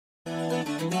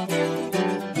Good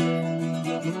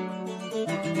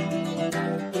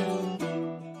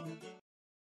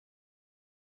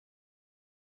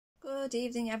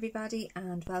evening everybody,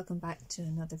 and welcome back to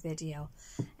another video.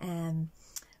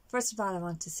 First of all, I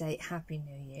want to say Happy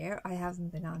New Year. I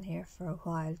haven't been on here for a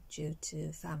while due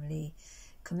to family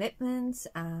commitments,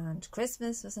 and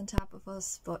Christmas was on top of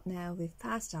us, but now we've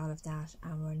passed all of that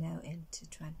and we're now into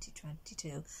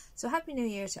 2022. So Happy New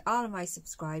Year to all of my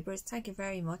subscribers. Thank you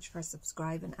very much for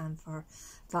subscribing and for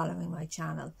following my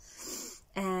channel.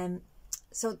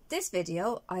 So this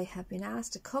video, I have been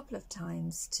asked a couple of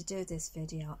times to do this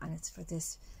video, and it's for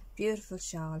this beautiful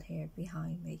shawl here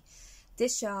behind me.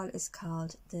 This shawl is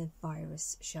called the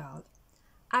Virus shawl.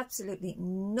 Absolutely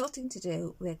nothing to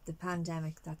do with the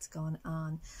pandemic that's going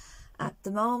on at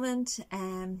the moment.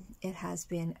 It has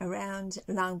been around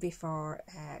long before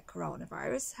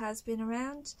coronavirus has been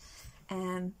around.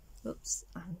 Oops,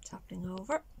 I'm toppling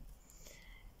over.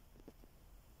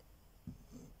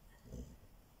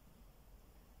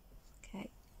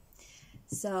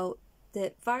 So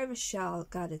the Virus shawl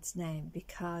got its name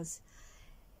because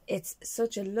it's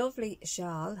such a lovely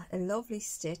shawl, a lovely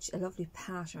stitch, a lovely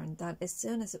pattern, that as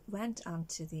soon as it went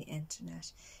onto the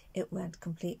internet, it went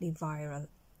completely viral.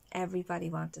 Everybody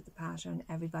wanted the pattern,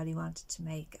 everybody wanted to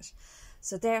make it.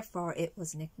 So therefore it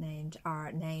was nicknamed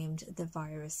or named the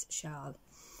Virus shawl.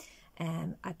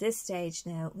 At this stage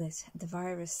now, with the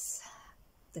virus,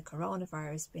 the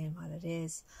coronavirus being what it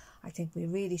is, I think we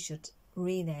really should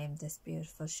rename this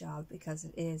beautiful shawl because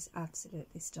it is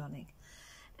absolutely stunning.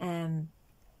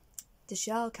 The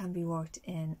shawl can be worked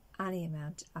in any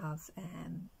amount of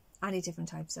any different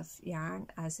types of yarn,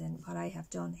 as in what I have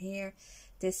done here.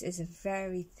 This is a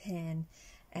very thin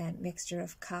mixture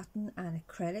of cotton and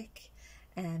acrylic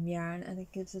yarn, and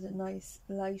it gives it a nice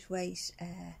lightweight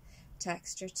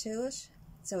texture to it,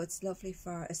 so it's lovely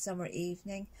for a summer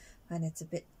evening when it's a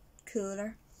bit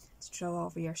cooler to throw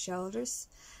over your shoulders.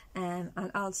 And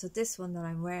also this one that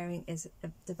I'm wearing is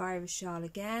the Virus shawl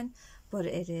again, but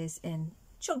it is in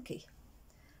chunky.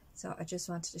 So I just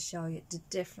wanted to show you the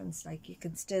difference. Like, you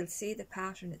can still see the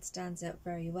pattern, it stands out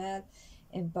very well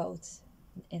in both,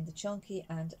 in the chunky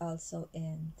and also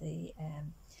in the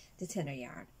thinner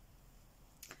yarn.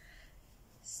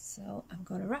 So I'm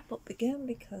going to wrap up again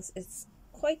because it's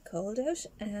quite cold out.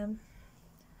 I'm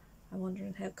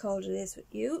wondering how cold it is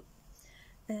with you.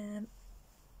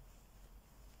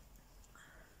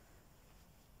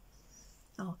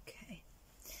 Okay,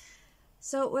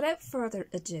 so without further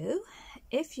ado,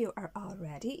 if you are all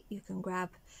ready, you can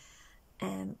grab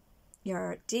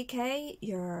your DK,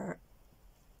 your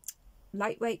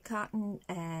lightweight cotton,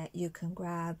 you can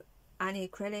grab any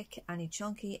acrylic, any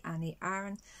chunky, any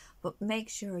iron, but make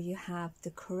sure you have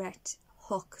the correct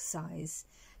hook size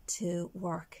to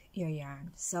work your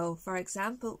yarn. So for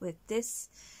example, with this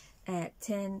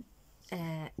thin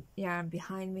yarn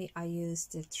behind me, I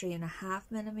used the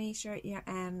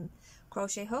 3.5mm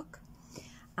crochet hook,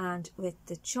 and with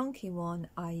the chunky one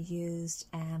I used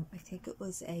I think it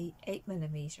was a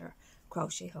 8mm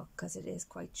crochet hook because it is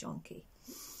quite chunky.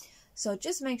 So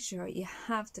just make sure you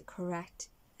have the correct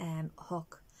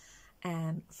hook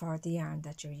for the yarn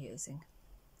that you're using.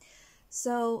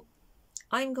 So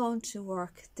I'm going to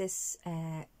work this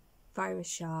Virus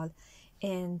shawl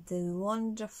in the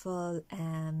wonderful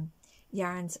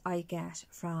yarns I get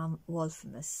from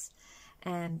Wolfemus.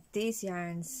 These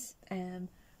yarns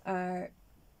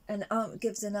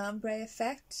gives an ombre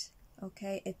effect.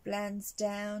 Okay, it blends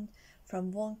down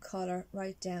from one colour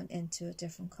right down into a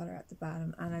different colour at the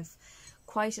bottom, and I've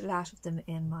quite a lot of them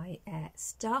in my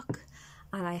stock,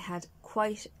 and I had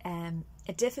quite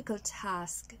a difficult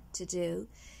task to do,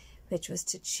 which was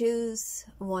to choose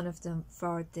one of them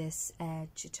for this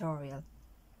tutorial.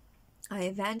 I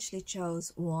eventually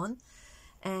chose one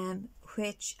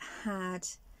which had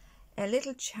a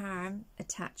little charm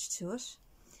attached to it.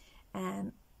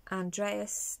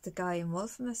 Andreas, the guy in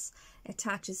Wolfemus,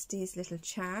 attaches these little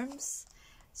charms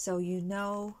so you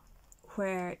know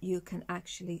where you can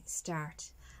actually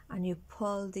start, and you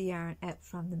pull the yarn out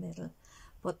from the middle.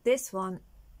 But this one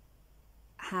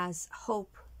has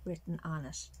hope written on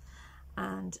it,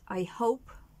 and I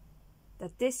hope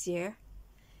that this year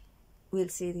we'll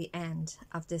see the end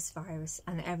of this virus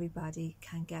and everybody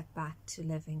can get back to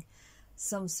living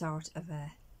some sort of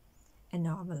a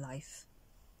normal life.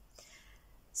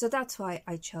 So that's why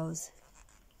I chose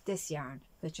this yarn,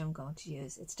 which I'm going to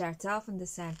use. It starts off in the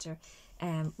center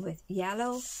with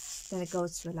yellow, then it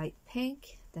goes to a light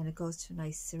pink, then it goes to a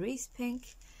nice cerise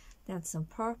pink, then some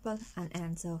purple, and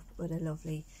ends up with a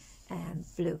lovely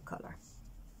blue colour.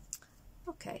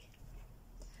 Okay,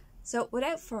 so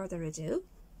without further ado,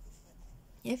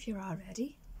 if you're all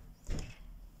ready,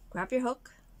 grab your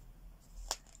hook,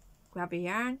 grab your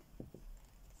yarn,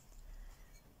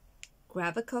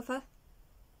 grab a cover,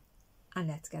 and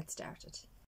let's get started.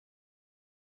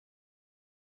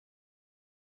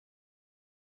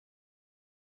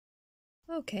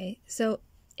 Okay, so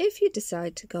if you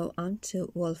decide to go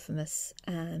onto Wolfemus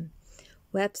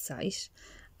website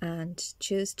and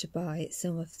choose to buy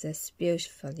some of this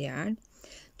beautiful yarn,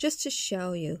 just to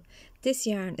show you, this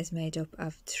yarn is made up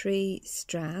of 3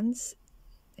 strands.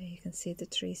 There you can see the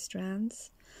 3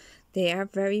 strands. They are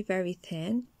very, very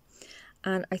thin,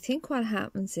 and I think what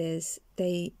happens is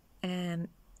they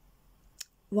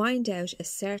wind out a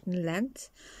certain length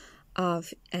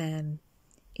of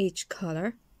each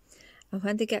colour, and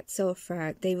when they get so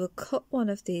far they will cut one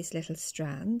of these little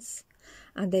strands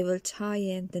and they will tie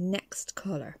in the next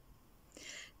colour.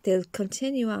 They'll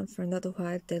continue on for another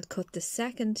while. They'll cut the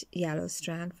second yellow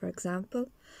strand, for example,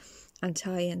 and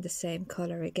tie in the same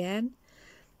colour again,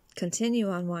 continue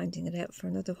on winding it out for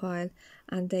another while,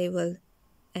 and they will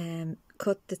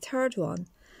cut the third one,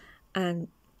 and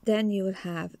then you will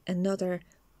have another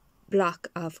block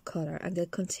of colour, and they'll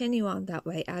continue on that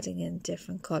way, adding in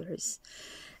different colours.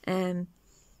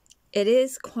 It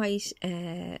is quite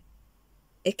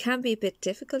it can be a bit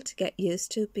difficult to get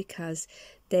used to because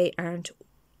they aren't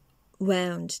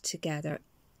wound together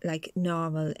like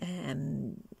normal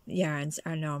yarns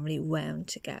are normally wound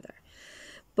together,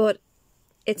 but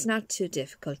it's not too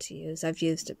difficult to use. I've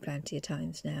used it plenty of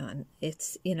times now, and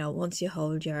it's, you know, once you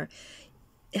hold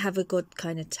have a good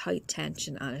kind of tight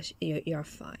tension on it, you're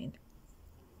fine.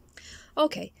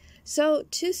 Okay, so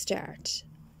to start,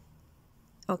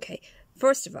 okay,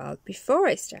 first of all, before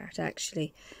I start,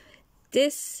 actually,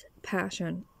 this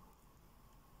pattern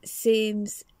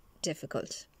seems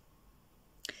difficult.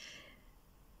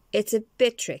 It's a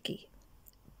bit tricky,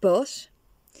 but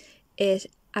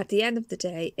at the end of the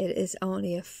day, it is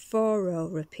only a 4-row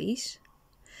repeat.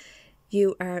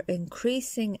 You are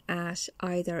increasing at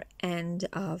either end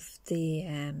of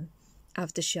the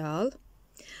shawl,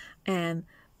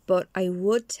 but I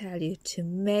would tell you to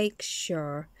make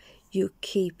sure you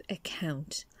keep a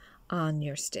count on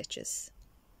your stitches.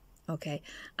 Okay,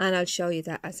 and I'll show you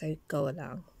that as I go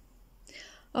along.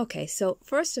 Okay, so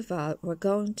first of all, we're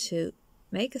going to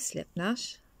make a slip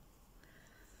knot.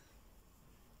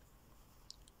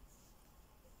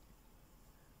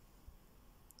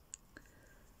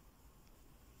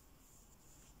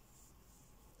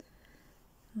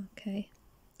 Okay,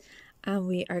 and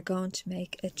we are going to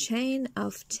make a chain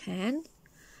of 10,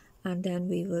 and then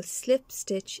we will slip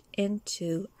stitch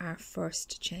into our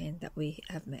first chain that we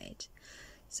have made.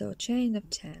 So chain of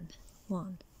 10,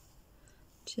 1,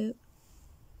 2,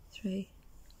 3,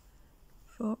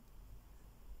 4,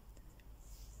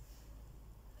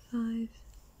 5,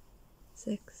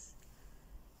 6,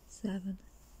 7,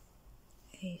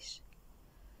 8,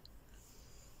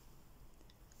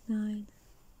 9,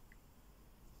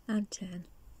 and 10.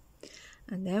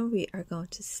 And then we are going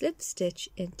to slip stitch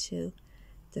into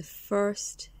the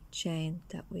first chain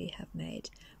that we have made.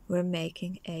 We're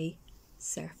making a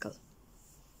circle.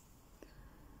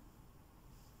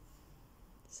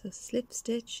 So slip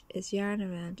stitch is yarn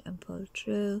around and pull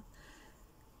through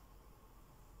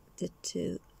the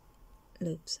 2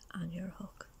 loops on your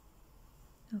hook.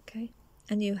 Okay,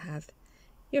 and you have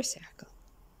your circle.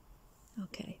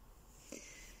 Okay,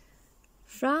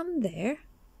 from there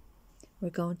we're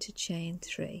going to chain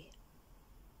 3,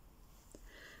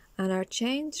 and our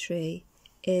chain 3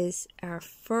 is our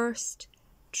first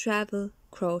treble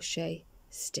crochet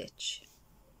stitch.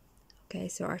 Okay,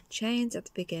 so our chains at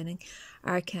the beginning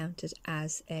are counted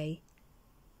as a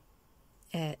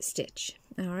stitch.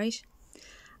 All right,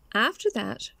 after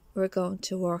that we're going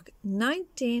to work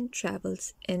 19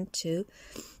 trebles into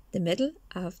the middle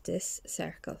of this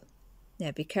circle.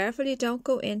 Now be careful you don't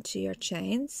go into your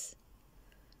chains.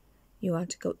 You want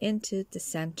to go into the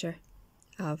center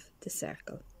of the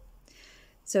circle.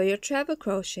 So your treble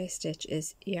crochet stitch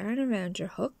is yarn around your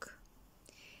hook,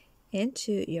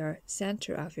 into your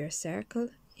center of your circle,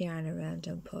 yarn around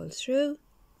and pull through,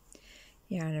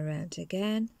 yarn around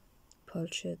again, pull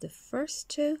through the first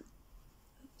 2,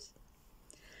 oops,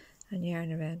 and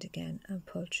yarn around again and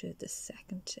pull through the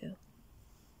second 2.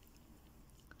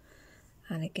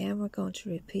 And again we're going to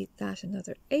repeat that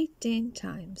another 18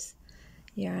 times.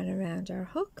 Yarn around our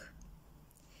hook,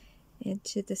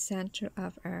 into the center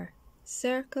of our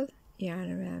circle,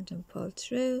 yarn around and pull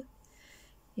through,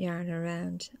 yarn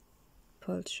around,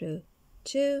 pull through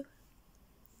 2,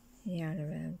 yarn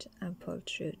around and pull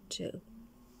through 2.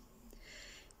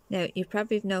 Now you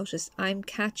probably have noticed I'm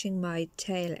catching my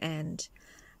tail end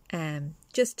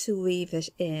just to weave it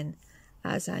in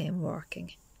as I am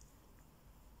working.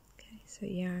 Okay, so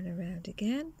yarn around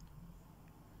again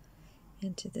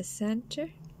into the center,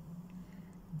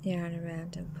 yarn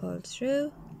around and pull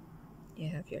through. You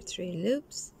have your 3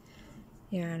 loops,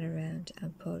 yarn around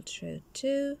and pull through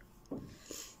 2,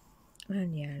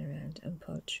 and yarn around and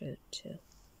pull through 2.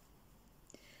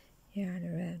 Yarn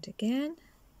around again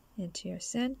into your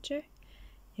center,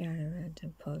 yarn around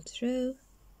and pull through,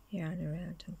 yarn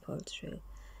around and pull through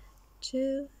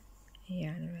 2,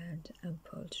 yarn around and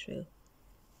pull through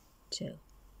 2.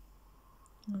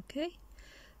 Okay,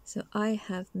 so I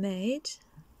have made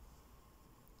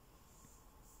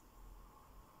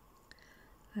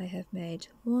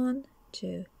 1,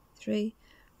 2, 3,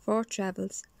 4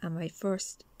 trebles, and my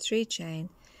first 3 chain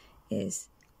is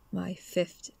my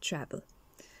 5th treble.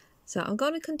 So I'm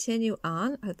going to continue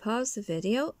on. I'll pause the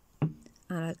video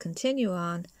and I'll continue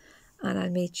on, and I'll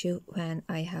meet you when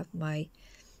I have my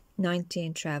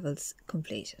 19 trebles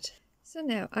completed. So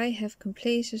now I have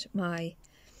completed my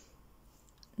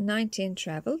 19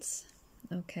 trebles,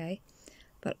 okay,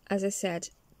 but as I said,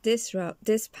 this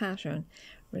pattern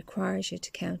requires you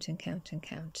to count and count and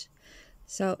count.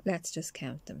 So let's just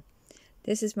count them.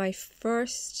 This is my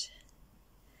first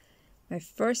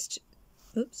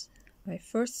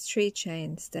 3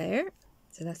 chains there.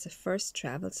 So that's the first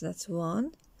treble. So that's 1.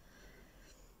 I'm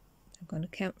going to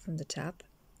count from the top.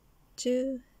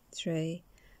 2, 3,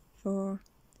 4,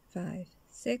 5,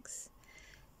 6,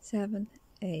 7,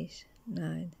 8,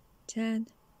 9, 10,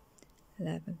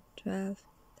 11, 12,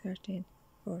 13,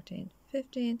 14,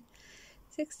 15,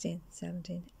 16,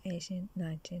 17, 18,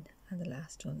 19, and the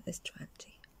last one is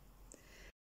 20.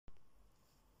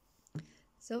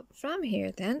 So from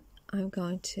here then, I'm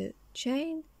going to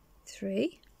chain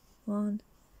 3, 1,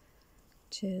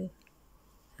 2,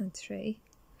 and 3,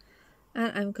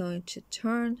 and I'm going to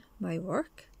turn my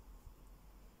work.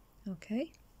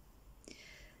 Okay.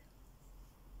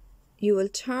 You will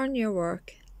turn your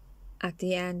work at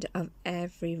the end of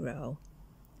every row.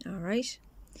 Alright.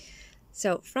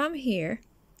 So from here,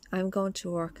 I'm going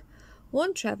to work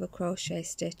 1 treble crochet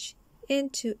stitch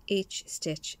into each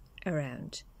stitch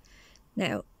around.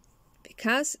 Now,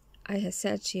 because I have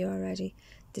said to you already,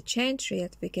 the chain 3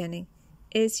 at the beginning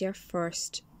is your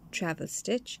first treble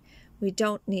stitch. We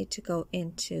don't need to go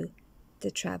into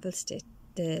the treble stitch,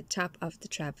 the top of the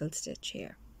treble stitch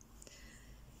here.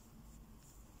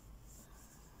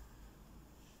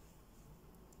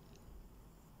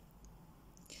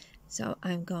 So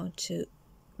I'm going to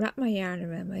wrap my yarn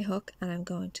around my hook, and I'm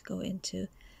going to go into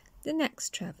the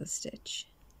next treble stitch.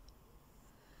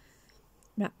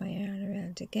 Wrap my yarn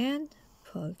around again,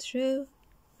 pull through,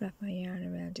 wrap my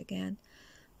yarn around again,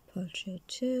 pull through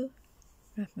 2,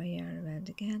 wrap my yarn around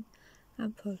again,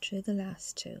 and pull through the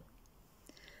last 2.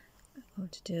 I'm going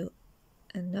to do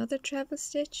another treble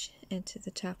stitch into the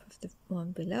top of the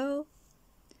one below,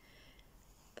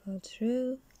 pull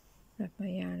through, wrap my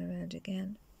yarn around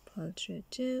again, pull through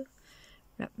 2,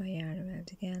 wrap my yarn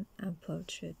around again, and pull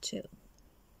through 2.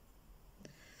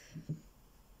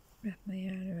 Wrap my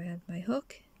yarn around my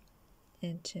hook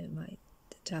into the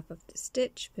top of the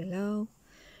stitch below,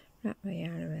 wrap my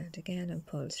yarn around again and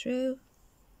pull through,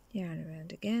 yarn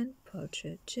around again, pull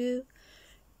through 2,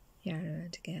 yarn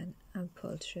around again and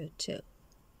pull through 2.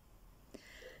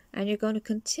 And you're going to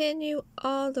continue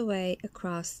all the way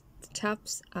across the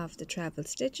tops of the treble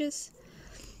stitches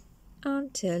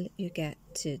until you get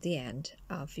to the end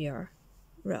of your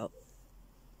row.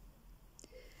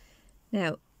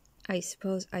 Now, I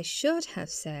suppose I should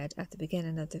have said at the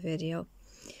beginning of the video,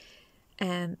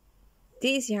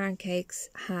 these yarn cakes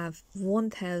have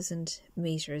 1000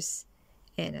 meters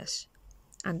in it,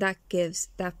 and that gives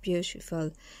that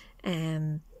beautiful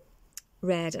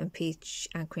red and peach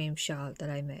and cream shawl that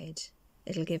I made.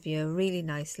 It'll give you a really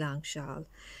nice long shawl.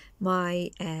 My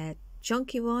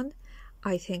chunky one,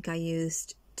 I think I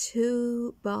used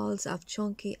 2 balls of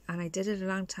chunky, and I did it a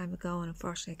long time ago, and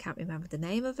unfortunately I can't remember the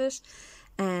name of it.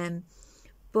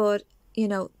 But you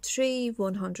know, 3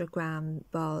 100-gram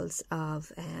balls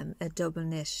of a double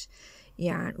knit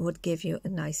yarn would give you a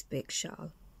nice big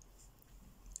shawl.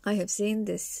 I have seen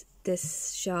this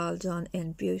shawl done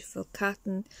in beautiful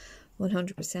cotton,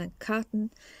 100%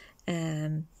 cotton,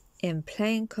 in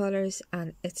plain colours,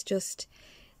 and it's just,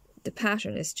 the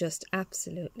pattern is just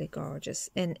absolutely gorgeous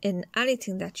in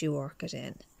anything that you work it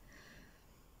in.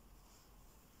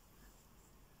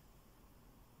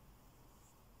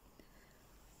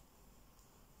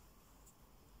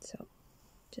 So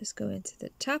just go into the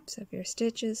tops of your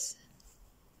stitches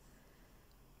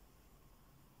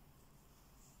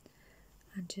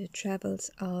and do trebles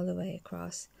all the way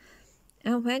across.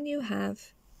 And when you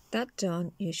have that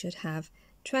done, you should have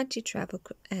 20 treble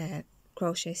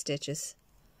crochet stitches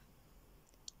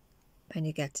when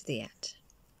you get to the end.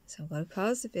 So I'm going to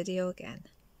pause the video again.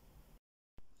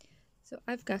 So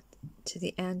I've got to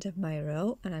the end of my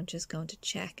row, and I'm just going to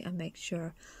check and make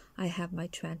sure I have my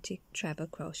 20 treble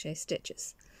crochet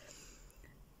stitches.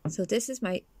 So this is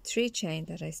my 3 chain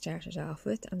that I started off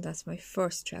with, and that's my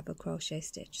first treble crochet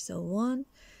stitch. So 1,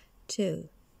 2,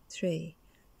 3,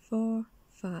 4,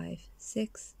 5,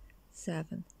 6,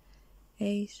 7,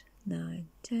 8, 9,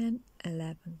 10,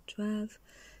 11, 12,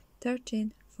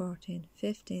 13, 14,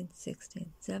 15, 16,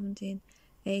 17,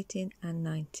 18 and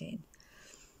 19.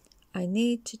 I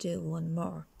need to do one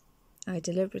more. I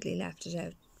deliberately left it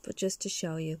out, but just to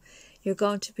show you, you're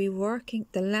going to be working,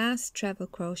 the last treble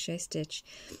crochet stitch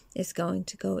is going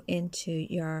to go into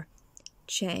your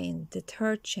chain, the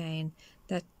 3rd chain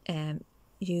that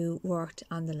you worked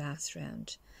on the last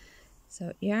round.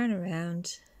 So yarn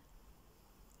around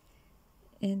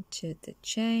into the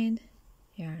chain,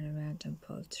 yarn around and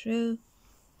pull through,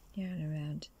 yarn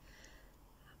around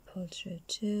and pull through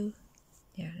 2,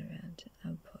 yarn around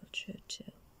and pull through 2.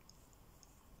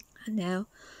 And now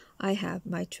I have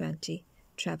my 20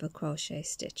 treble crochet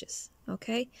stitches.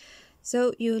 Okay,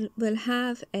 so you will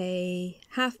have a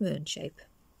half moon shape.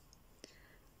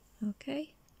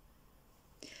 Okay,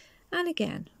 and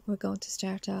again we're going to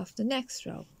start off the next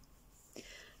row,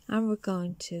 and we're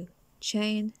going to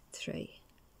chain 3,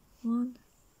 1,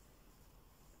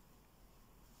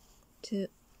 2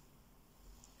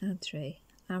 and 3,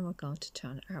 and we're going to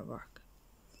turn our work.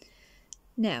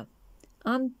 Now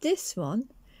on this one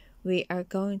we are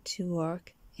going to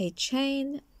work a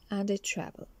chain and a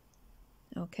treble.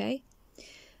 Okay,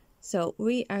 so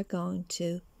we are going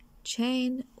to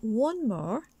chain 1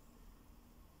 more.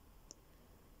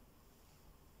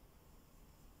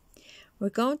 We're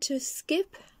going to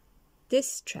skip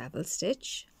this treble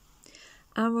stitch,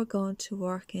 and we're going to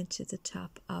work into the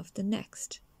top of the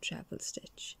next treble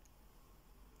stitch.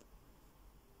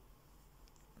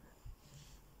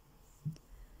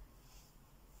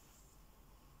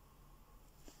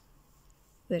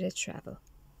 With a treble.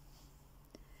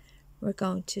 We're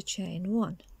going to chain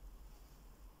 1.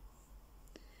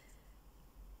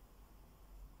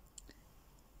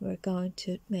 We're going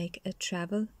to make a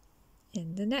treble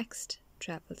in the next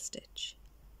treble stitch.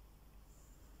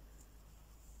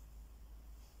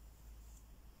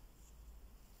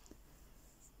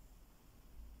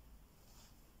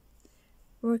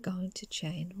 We're going to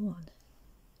chain 1.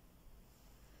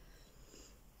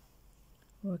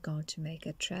 We're going to make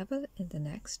a treble in the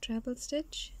next treble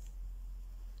stitch.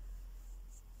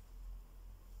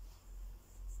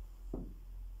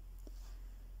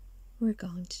 We're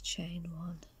going to chain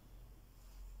 1.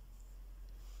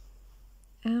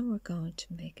 And we're going to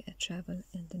make a treble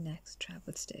in the next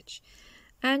treble stitch.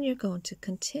 And you're going to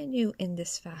continue in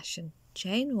this fashion.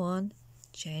 Chain 1,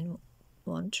 chain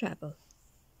 1 treble,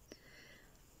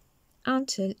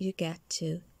 until you get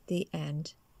to the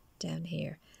end down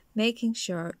here, making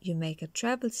sure you make a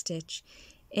treble stitch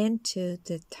into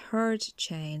the 3rd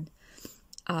chain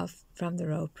from the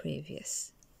row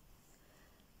previous.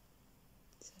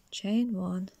 So chain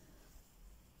 1,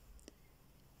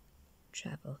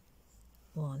 treble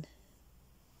 1,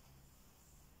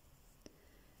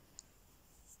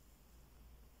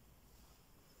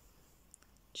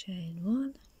 chain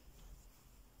 1,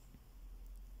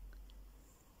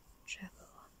 treble 1.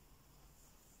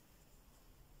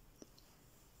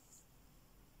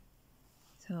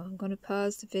 So I'm going to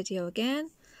pause the video again,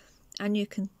 and you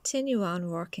continue on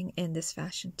working in this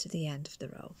fashion to the end of the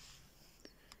row.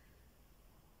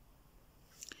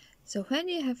 So when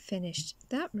you have finished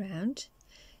that round,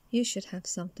 you should have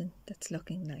something that's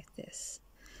looking like this.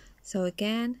 So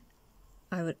again,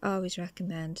 I would always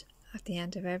recommend at the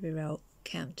end of every row,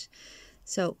 count.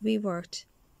 So we worked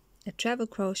a treble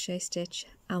crochet stitch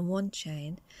and 1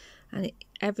 chain, and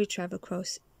every treble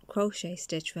crochet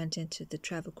stitch went into the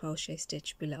treble crochet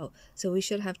stitch below. So we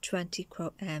should have 20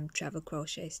 treble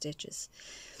crochet stitches.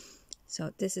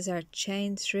 So this is our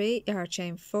chain 3, our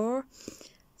chain 4.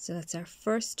 So that's our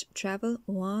first treble.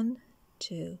 1,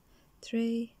 2,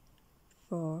 3,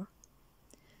 4,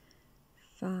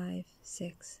 5,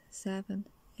 6, 7,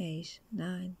 8,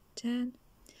 9, 10,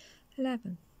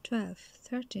 11, 12,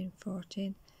 13,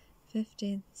 14,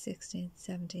 15, 16,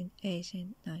 17,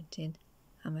 18, 19,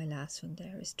 and my last one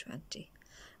there is 20.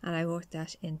 And I worked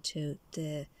that into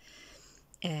the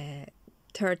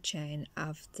 3rd chain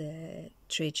of the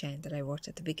 3 chain that I worked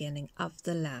at the beginning of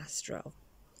the last row.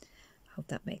 Hope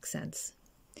that makes sense.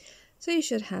 So you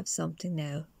should have something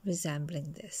now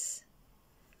resembling this.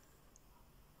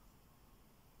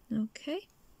 Okay.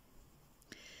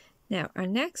 Now our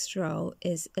next row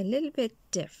is a little bit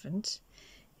different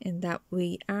in that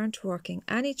we aren't working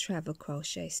any treble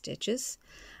crochet stitches,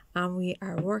 and we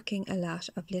are working a lot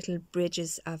of little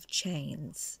bridges of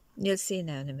chains. You'll see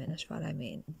now in a minute what I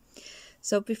mean.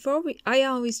 So I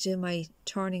always do my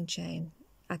turning chain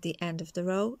at the end of the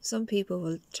row. Some people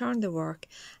will turn the work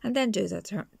and then do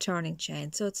the turning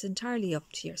chain, so it's entirely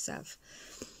up to yourself.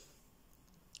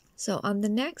 So on the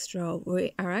next row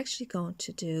we are actually going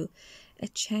to do a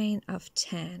chain of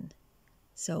 10.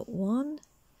 So 1,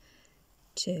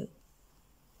 2,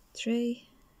 3,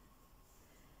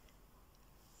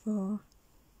 4,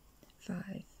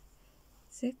 5,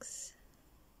 6,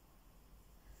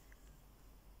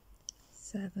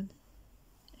 7,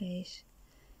 8,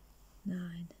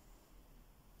 9,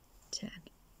 10.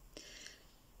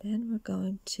 Then we're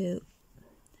going to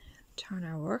turn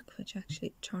our work, which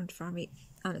actually turned for me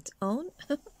on its own.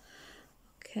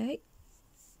 Okay.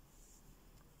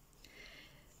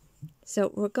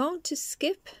 So we're going to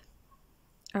skip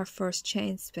our first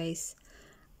chain space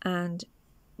and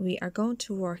we are going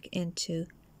to work into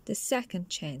the second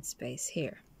chain space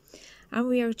here. And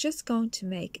we are just going to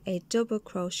make a double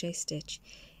crochet stitch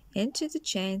into the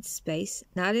chain space,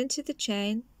 not into the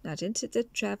chain, not into the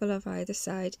treble of either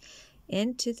side,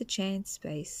 into the chain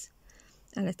space.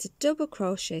 And it's a double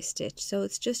crochet stitch, so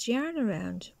it's just yarn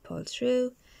around, pull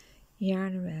through,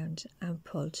 yarn around and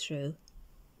pull through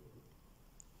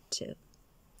 2.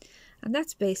 And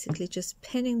that's basically just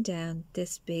pinning down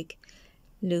this big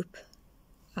loop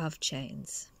of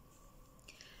chains.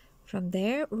 From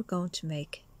there we're going to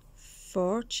make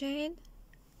 4 chain,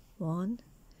 1,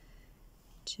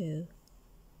 2,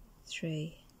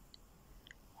 3,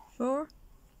 4,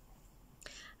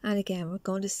 and again we're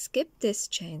going to skip this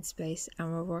chain space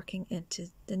and we're working into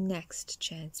the next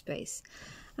chain space,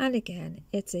 and again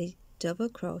it's a double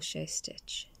crochet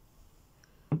stitch.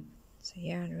 So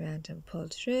yarn around and pull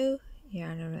through,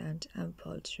 yarn around and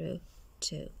pull through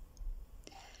 2,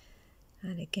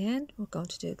 and again we're going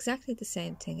to do exactly the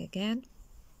same thing again.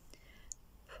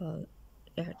 Pull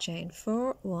our chain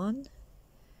 4, 1,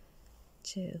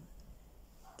 2,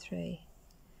 3,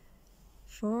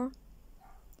 4.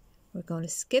 We're going to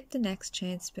skip the next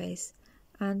chain space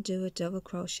and do a double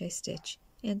crochet stitch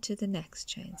into the next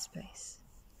chain space.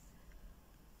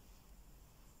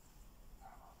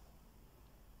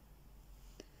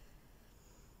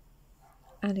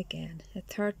 And again a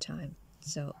third time.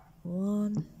 So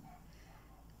 1,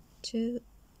 2,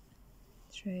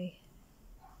 3,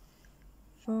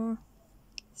 4.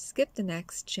 Skip the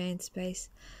next chain space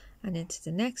and into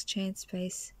the next chain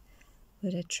space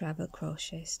with a treble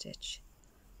crochet stitch.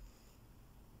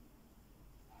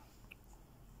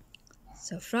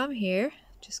 So from here,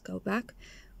 just go back,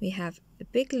 we have a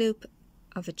big loop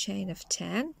of a chain of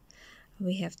 10, and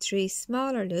we have 3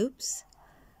 smaller loops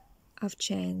of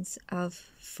chains of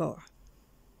 4.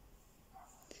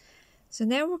 So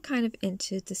now we're kind of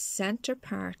into the center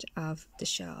part of the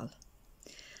shawl.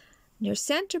 Your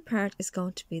center part is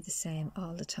going to be the same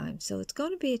all the time, so it's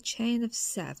going to be a chain of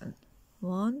 7.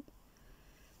 1,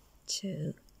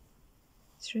 2,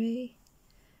 3,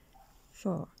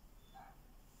 4,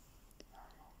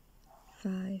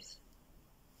 5,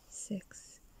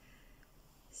 6,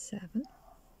 7.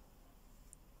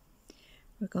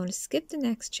 We're going to skip the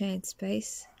next chain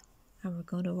space and we're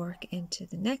going to work into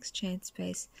the next chain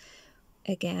space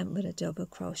again with a double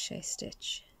crochet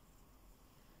stitch.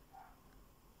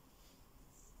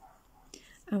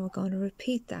 And we're going to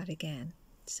repeat that again.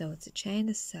 So it's a chain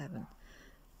of 7.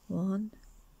 1,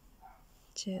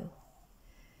 2,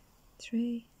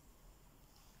 3,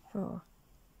 4,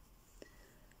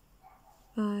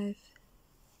 5,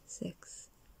 6,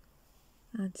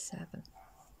 and 7.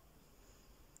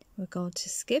 We're going to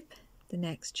skip the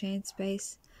next chain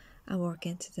space and work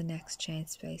into the next chain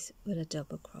space with a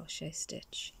double crochet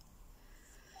stitch.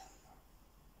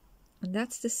 And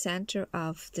that's the center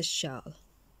of the shawl.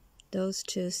 Those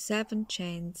 7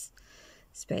 chains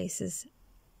spaces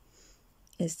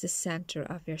is the center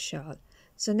of your shawl.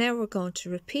 So now we're going to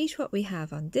repeat what we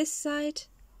have on this side,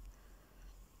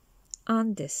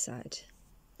 on this side.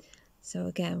 So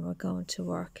again we're going to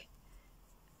work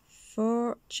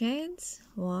 4 chains,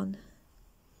 1,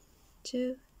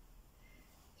 2,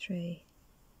 3,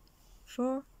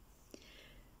 4.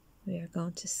 We are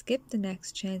going to skip the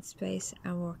next chain space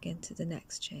and work into the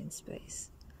next chain space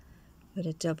with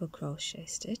a double crochet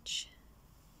stitch.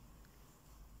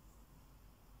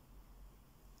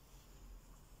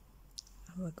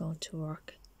 And we're going to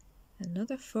work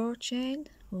another 4 chain,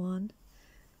 1,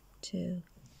 2,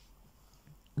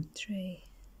 3,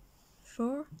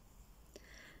 4,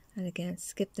 and again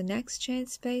skip the next chain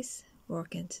space,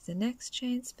 work into the next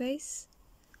chain space,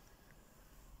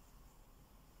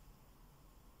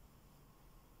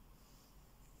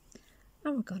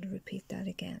 and we're going to repeat that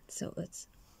again. So it's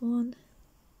 1,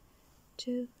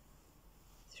 2,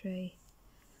 3,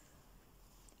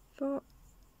 4,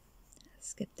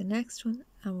 skip the next one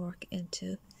and work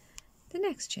into the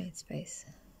next chain space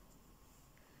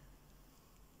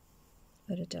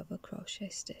with a double crochet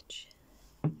stitch.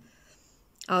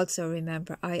 Also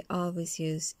remember, I always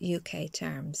use UK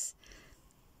terms.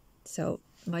 So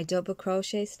my double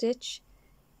crochet stitch,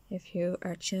 if you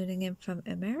are tuning in from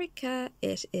America,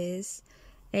 it is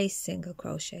a single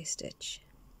crochet stitch,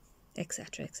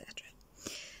 etc., etc.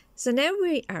 So now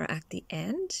we are at the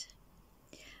end.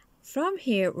 From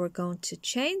here we're going to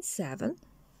chain 7,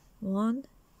 1,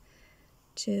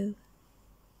 2,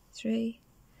 3,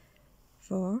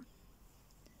 4,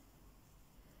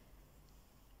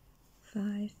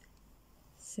 5,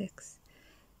 6,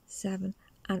 7,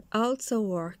 and also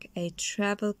work a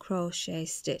treble crochet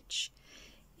stitch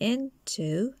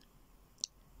into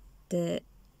the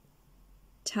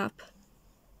top.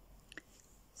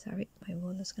 Sorry, my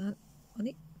wool is gone.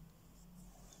 Funny.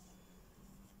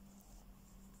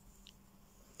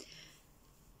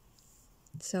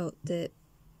 So the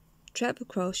treble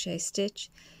crochet stitch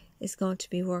is going to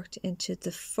be worked into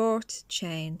the 4th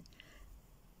chain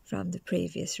from the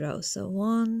previous row. So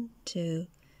 1, 2,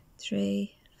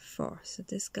 3, 4. So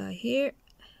this guy here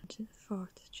to the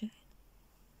 4th chain.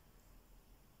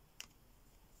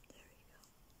 There we go.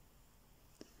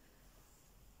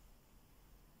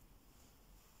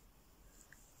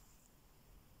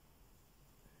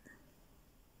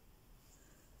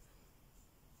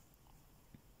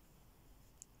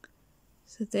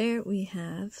 So there we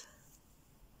have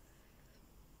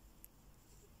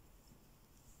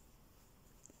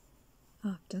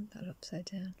I've done that upside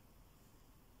down.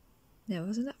 Now,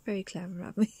 wasn't that very clever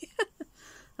of me?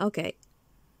 Okay.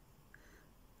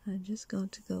 I'm just going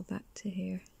to go back to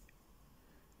here.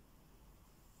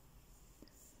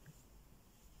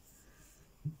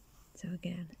 So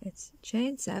again, it's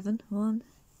chain 7, 1,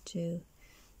 2,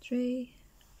 3,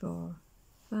 4,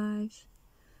 5,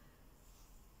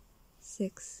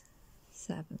 6,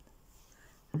 7.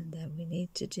 And then we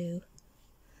need to do,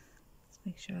 let's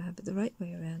make sure I have it the right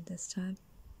way around this time,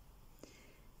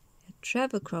 a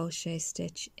treble crochet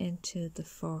stitch into the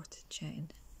 4th chain.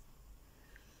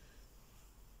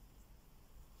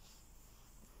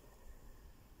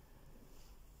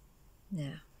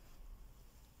 Now,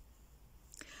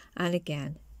 and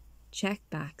again, check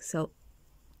back. So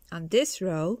on this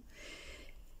row,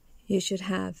 you should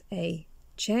have a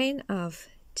chain of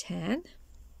 10,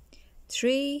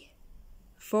 3,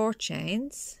 4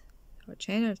 chains, or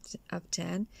chain of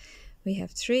 10. We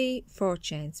have 3 4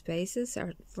 chain spaces,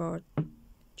 or 4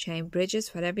 chain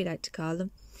bridges, whatever you like to call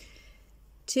them.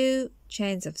 2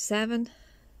 chains of 7,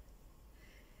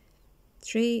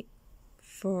 3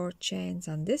 4 chains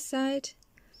on this side,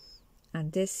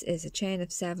 and this is a chain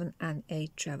of 7 and a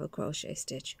treble crochet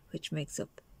stitch, which makes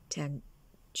up 10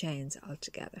 chains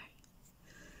altogether.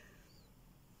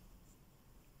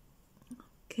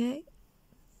 Okay.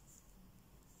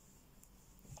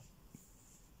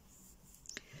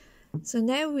 So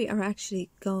now we are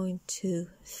actually going to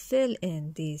fill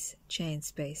in these chain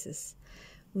spaces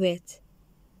with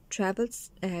treble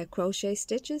crochet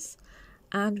stitches,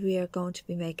 and we are going to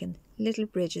be making little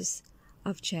bridges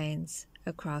of chains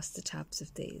across the tops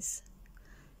of these.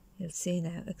 You'll see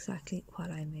now exactly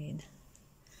what I mean.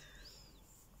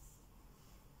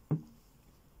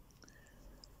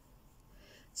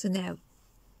 So now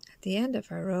at the end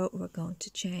of our row we're going to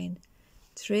chain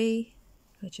 3,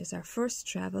 which is our first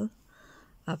treble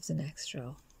of the next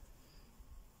row.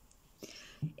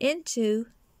 Into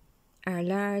our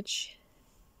large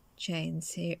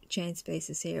chains here, chain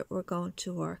spaces here, we're going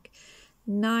to work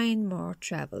 9 more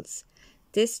trebles.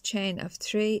 This chain of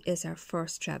 3 is our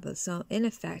first treble, so in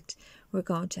effect we're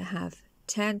going to have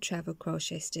 10 treble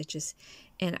crochet stitches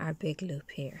in our big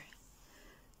loop here.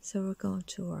 So we're going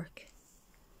to work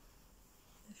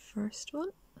the first one,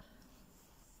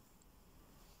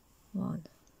 1,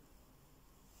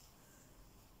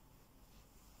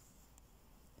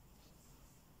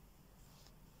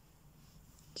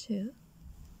 2,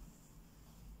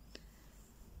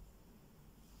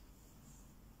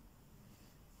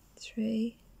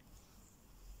 3,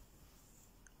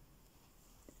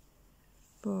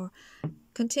 4.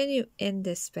 Continue in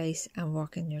this space and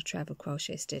work in your treble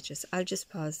crochet stitches. I'll just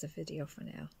pause the video for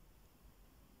now.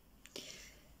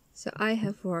 So I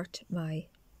have worked my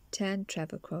 10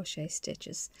 treble crochet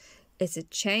stitches it's a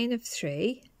chain of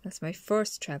 3, that's my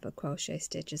first treble crochet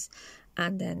stitches,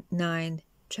 and then 9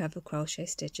 treble crochet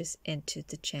stitches into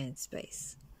the chain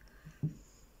space.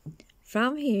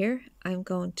 From here I'm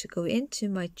going to go into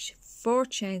my 4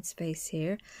 chain space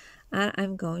here, and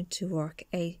I'm going to work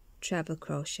a treble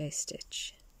crochet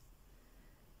stitch.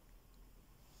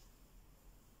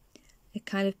 It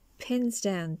kind of pins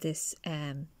down this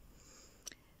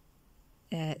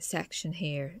section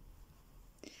here.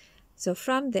 So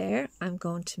from there I'm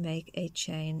going to make a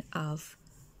chain of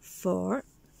 4.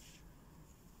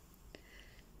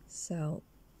 So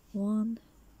 1,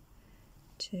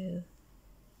 2,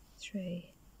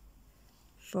 3,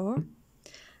 4,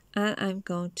 and I'm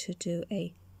going to do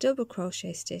a double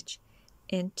crochet stitch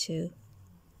into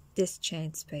this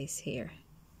chain space here.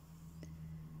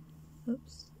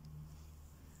 Oops.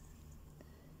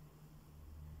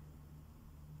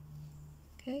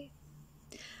 Okay,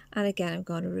 and again I'm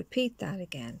going to repeat that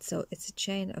again. So it's a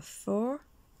chain of 4,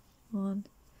 1,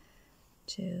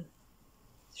 2,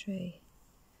 3,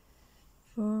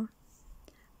 4,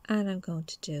 and I'm going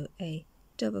to do a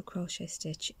double crochet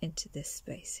stitch into this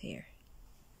space here,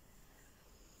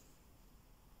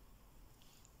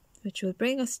 which will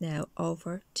bring us now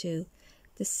over to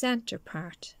the center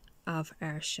part of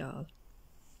our shawl.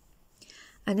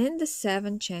 And in the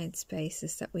 7 chain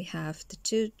spaces that we have,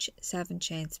 the 7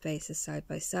 chain spaces side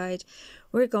by side,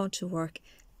 we're going to work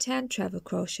 10 treble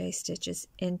crochet stitches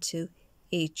into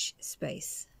each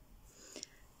space.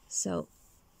 So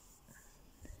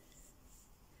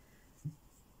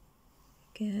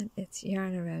again, it's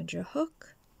yarn around your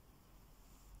hook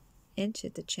into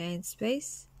the chain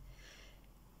space,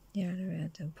 yarn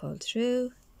around and pull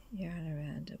through, yarn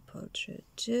around and pull through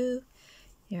 2,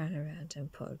 yarn around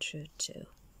and pull through 2.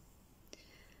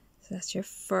 So that's your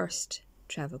first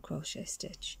treble crochet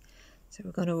stitch. So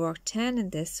we're going to work 10 in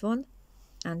this one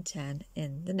and 10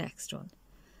 in the next one.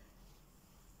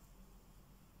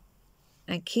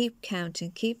 And keep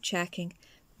counting, keep checking,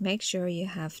 make sure you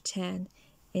have 10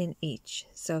 in each.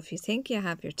 So if you think you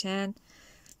have your 10,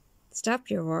 stop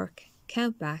your work,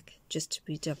 count back just to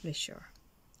be doubly sure.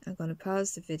 I'm going to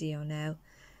pause the video now.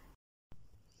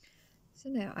 So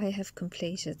now I have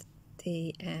completed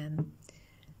the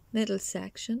middle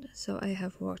section, so I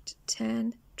have worked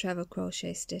 10 treble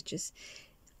crochet stitches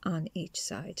on each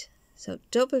side. So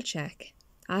double check.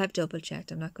 I have double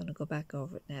checked, I'm not going to go back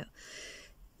over it now.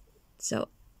 So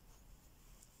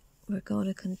we're going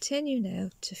to continue now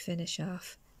to finish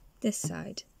off this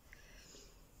side,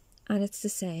 and it's the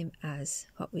same as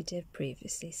what we did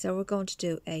previously. So we're going to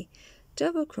do a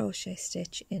double crochet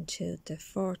stitch into the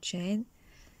 4 chain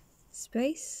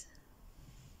space.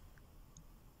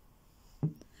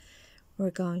 We're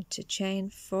going to chain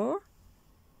 4,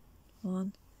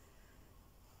 1,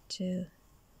 2,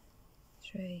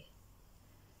 3,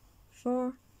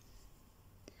 4.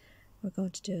 We're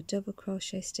going to do a double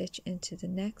crochet stitch into the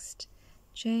next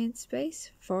chain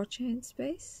space, 4 chain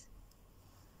space,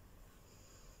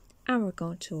 and we're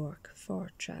going to work 4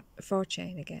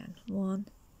 chain again, 1,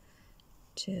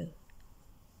 2,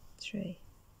 3,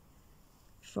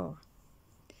 4,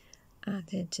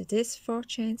 and into this 4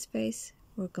 chain space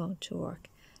we're going to work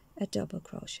a double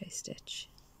crochet stitch.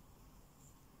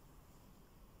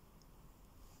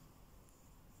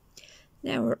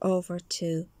 Now we're over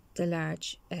to the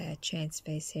large chain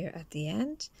space here at the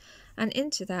end, and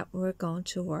into that we're going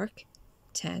to work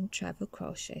 10 treble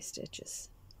crochet stitches.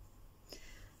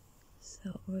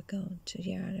 So we're going to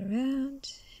yarn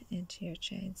around into your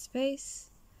chain space,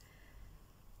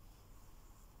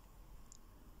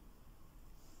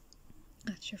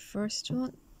 that's your first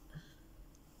one,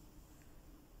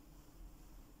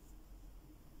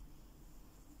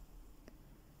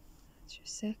 that's your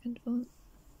second one,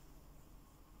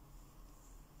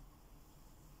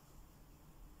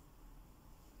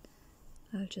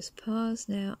 I'll just pause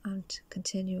now and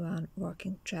continue on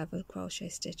working treble crochet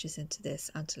stitches into this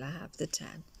until I have the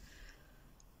 10.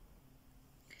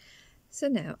 So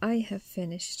now I have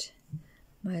finished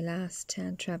my last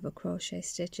 10 treble crochet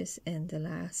stitches in the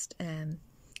last in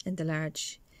the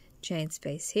large chain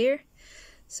space here.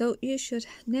 So you should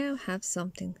now have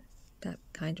something that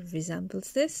kind of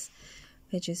resembles this,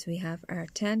 which is we have our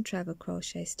 10 treble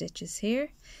crochet stitches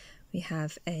here. We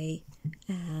have a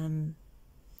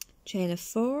chain of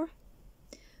 4,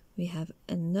 we have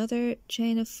another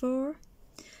chain of 4,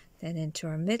 then into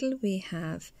our middle we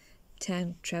have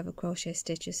 10 treble crochet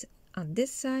stitches on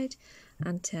this side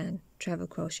and 10 treble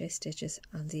crochet stitches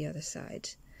on the other side,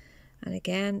 and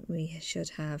again we should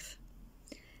have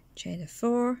chain of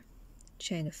 4,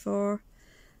 chain of 4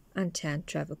 and 10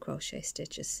 treble crochet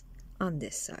stitches on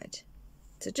this side.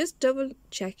 So just double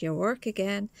check your work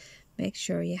again, make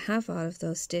sure you have all of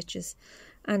those stitches,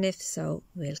 and if so,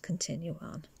 we'll continue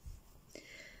on.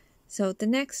 So the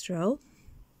next row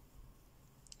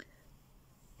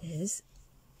is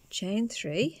chain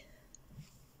 3,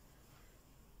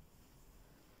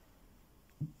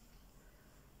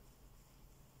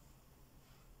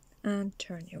 and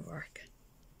turn your work.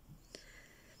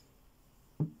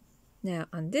 Now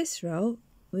on this row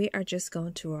we are just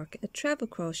going to work a treble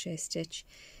crochet stitch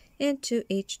into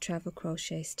each treble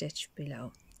crochet stitch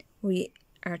below.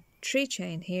 Our 3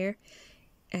 chain here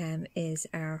is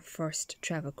our first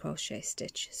treble crochet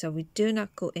stitch, so we do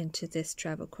not go into this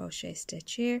treble crochet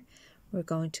stitch here, we're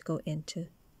going to go into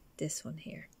this one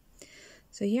here.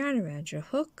 So yarn around your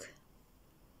hook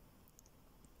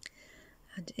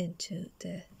and into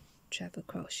the treble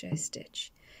crochet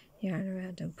stitch, yarn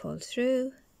around and pull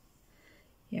through,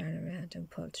 yarn around and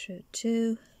pull through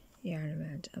 2, yarn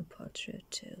around and pull through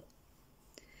 2,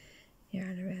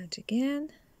 yarn around again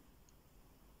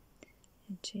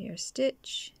into your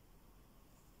stitch,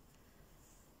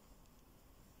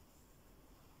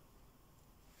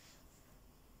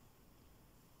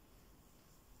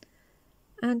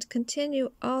 and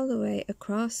continue all the way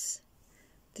across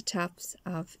the tops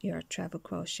of your treble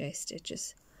crochet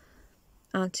stitches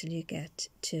until you get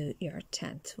to your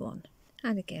 10th one.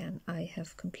 And again, I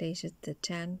have completed the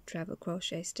 10 treble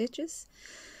crochet stitches.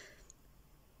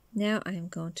 Now I am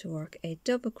going to work a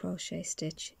double crochet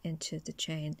stitch into the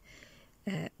chain,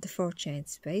 the 4 chain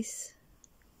space,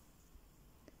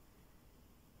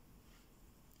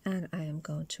 and I am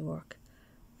going to work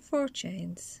 4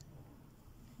 chains,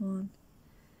 1,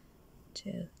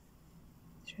 2,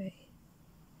 3,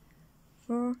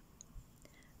 4,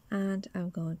 and I'm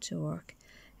going to work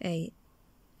a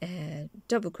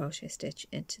double crochet stitch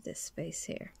into this space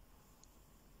here.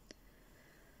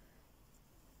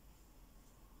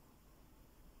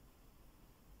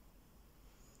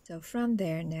 So from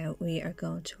there now we are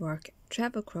going to work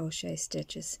treble crochet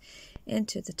stitches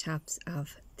into the tops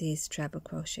of these treble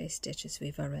crochet stitches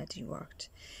we've already worked.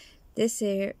 This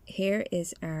here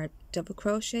is our double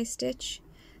crochet stitch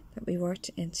that we worked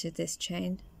into this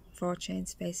chain, 4 chain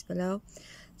space below.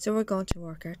 So we're going to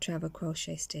work our treble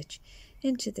crochet stitch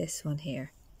into this one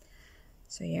here.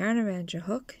 So yarn around your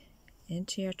hook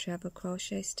into your treble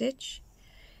crochet stitch,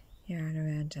 yarn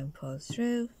around and pull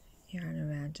through, yarn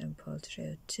around and pull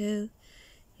through 2,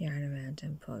 yarn around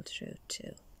and pull through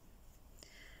 2,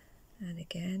 and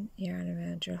again yarn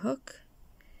around your hook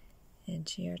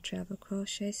into your treble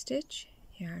crochet stitch,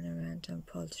 yarn around and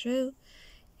pull through,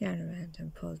 yarn around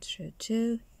and pull through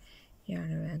 2,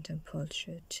 yarn around and pull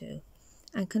through 2,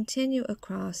 and continue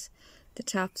across the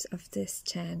tops of this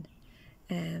 10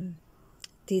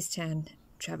 these 10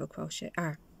 treble crochet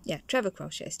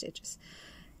stitches.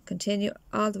 Continue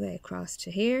all the way across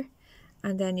to here,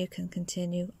 and then you can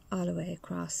continue all the way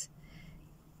across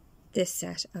this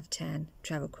set of 10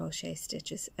 treble crochet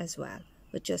stitches as well,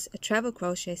 with just a treble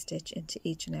crochet stitch into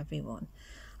each and every one.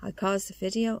 I'll pause the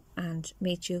video and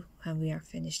meet you when we are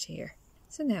finished here.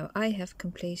 So now I have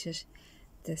completed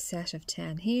the set of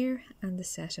 10 here and the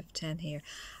set of 10 here.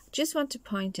 I just want to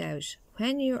point out,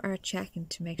 when you are checking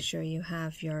to make sure you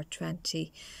have your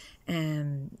 20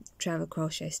 treble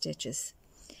crochet stitches,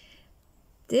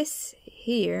 this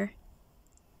here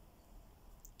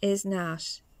is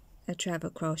not a treble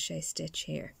crochet stitch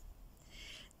here.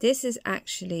 This is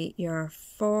actually your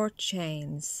 4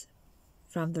 chains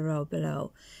from the row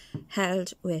below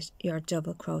held with your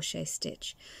double crochet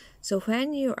stitch. So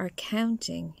when you are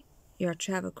counting your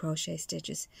treble crochet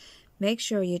stitches, make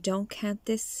sure you don't count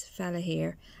this fella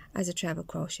here as a treble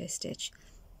crochet stitch.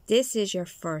 This is your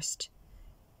first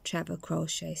treble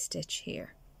crochet stitch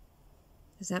here.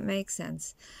 Does that make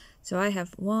sense? So I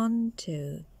have 1,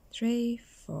 2, 3,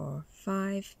 4,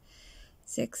 5,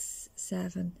 6,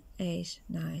 7, 8,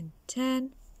 9,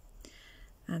 10,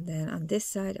 and then on this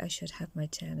side I should have my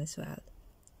 10 as well.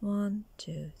 1,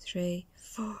 2, 3,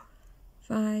 4,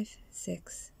 5,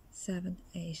 6, 7,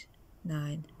 8,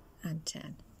 9, and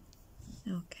 10.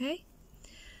 Okay,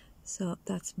 so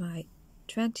that's my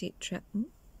 20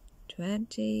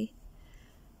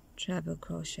 treble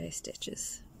crochet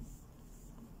stitches.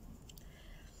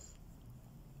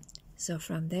 So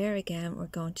from there again we're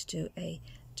going to do a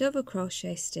double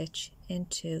crochet stitch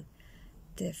into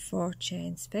the 4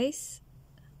 chain space.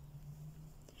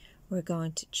 We're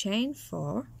going to chain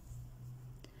 4,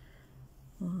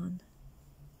 1,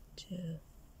 2,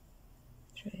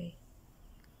 3,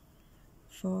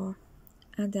 4,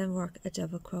 and then work a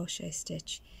double crochet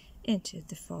stitch into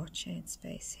the 4 chain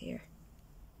space here.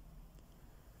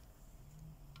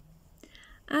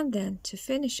 And then to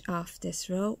finish off this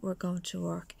row, we're going to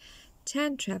work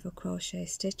 10 treble crochet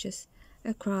stitches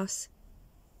across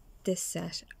this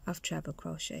set of treble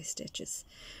crochet stitches.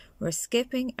 We're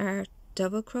skipping our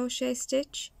double crochet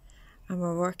stitch and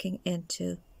we're working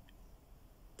into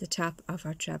the top of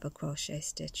our treble crochet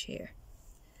stitch here.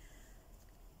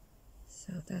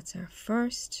 So that's our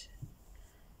first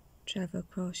treble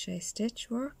crochet stitch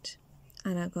worked,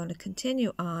 and I'm going to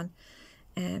continue on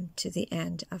to the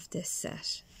end of this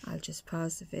set. I'll just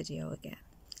pause the video again.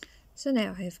 So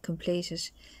now I have completed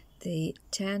the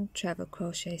 10 treble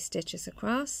crochet stitches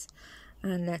across,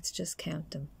 and let's just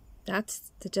count them.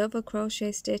 That's the double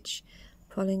crochet stitch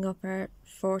pulling up our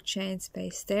 4 chain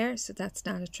space there, so that's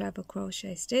not a treble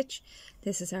crochet stitch.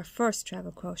 This is our first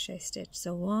treble crochet stitch.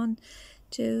 So 1,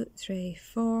 2, 3,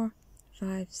 4,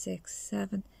 5, 6,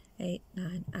 7, 8,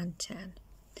 9 and 10.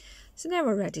 So now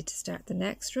we're ready to start the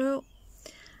next row,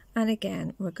 and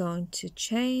again we're going to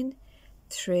chain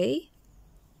 3.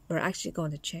 We're actually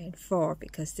going to chain 4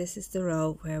 because this is the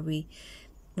row where we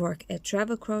work a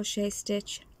treble crochet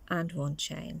stitch and 1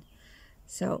 chain.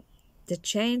 So the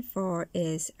chain 4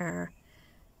 is our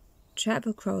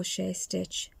treble crochet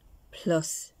stitch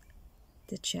plus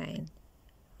the chain.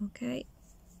 Okay,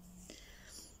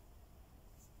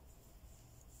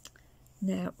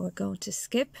 now we're going to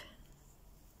skip.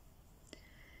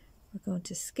 We're going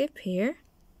to skip here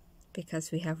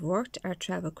because we have worked our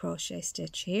treble crochet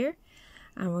stitch here,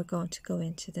 and we're going to go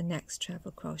into the next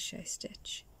treble crochet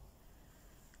stitch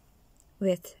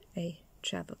with a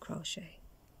treble crochet.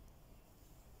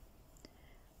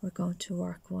 We're going to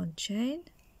work 1 chain,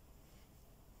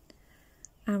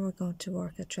 and we're going to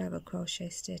work a treble crochet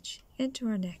stitch into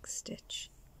our next stitch.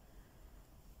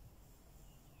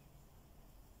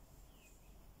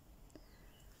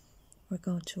 We're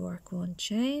going to work 1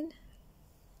 chain,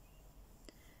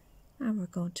 and we're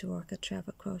going to work a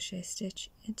treble crochet stitch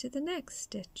into the next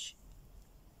stitch.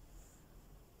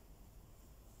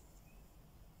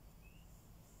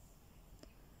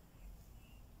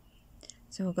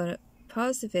 So we're going to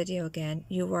pause the video again.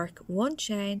 You work 1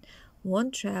 chain,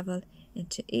 1 treble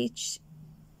into each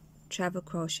treble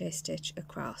crochet stitch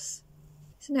across.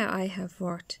 So now I have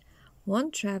worked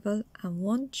 1 treble and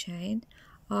 1 chain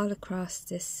all across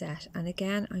this set, and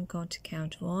again I'm going to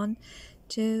count 1,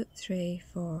 2, 3,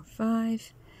 4,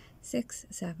 5, 6,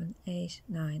 7, 8,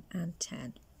 9 and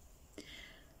 10.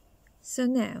 So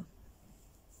now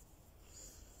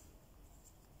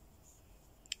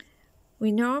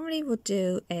we normally would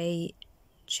do a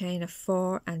chain of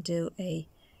 4 and do a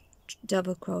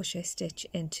double crochet stitch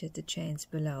into the chains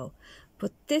below,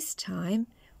 but this time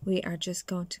we are just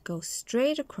going to go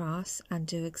straight across and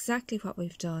do exactly what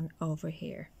we've done over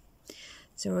here.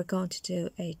 So we're going to do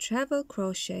a treble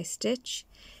crochet stitch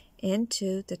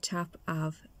into the top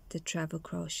of the treble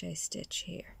crochet stitch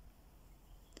here.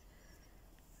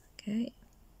 Okay,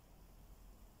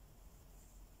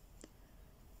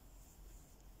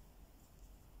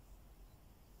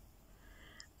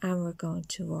 and we're going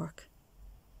to work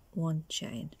 1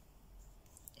 chain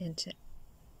into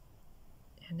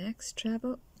your next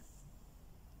treble,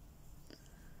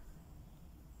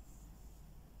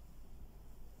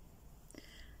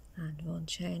 and 1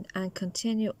 chain, and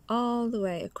continue all the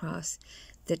way across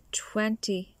the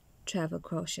 20 treble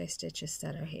crochet stitches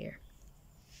that are here.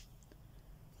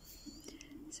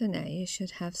 So now you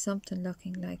should have something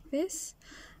looking like this,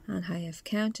 and I have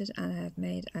counted and I have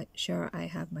made sure I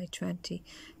have my 20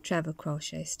 treble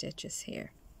crochet stitches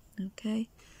here. Okay,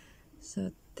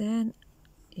 so then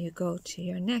you go to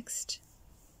your next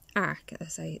arc,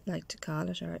 as I like to call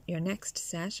it, or your next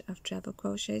set of treble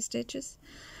crochet stitches,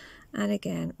 and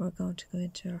again we're going to go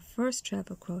into our first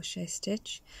treble crochet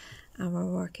stitch, and we're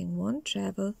working 1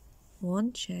 treble,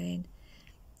 1 chain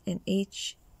in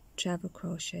each treble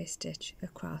crochet stitch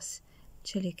across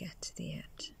till you get to the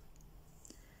end.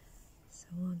 So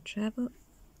 1 treble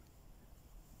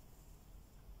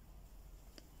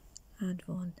and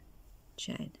 1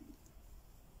 chain.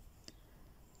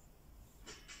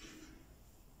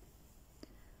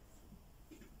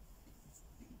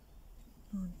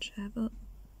 One treble,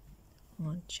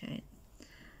 1 chain,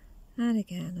 and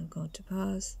again I'm going to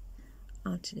pause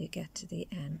until you get to the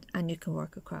end, and you can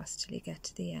work across till you get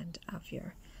to the end of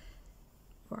your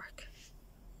work.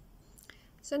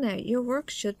 So now your work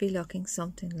should be looking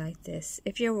something like this.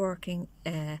 If you're working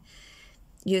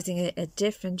using a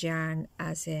different yarn,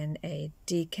 as in a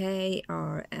DK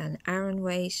or an Aran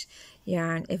weight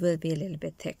yarn, it will be a little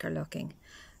bit thicker looking,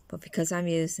 but because I'm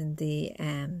using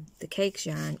the cakes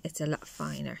yarn, it's a lot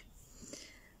finer.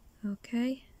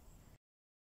 Okay,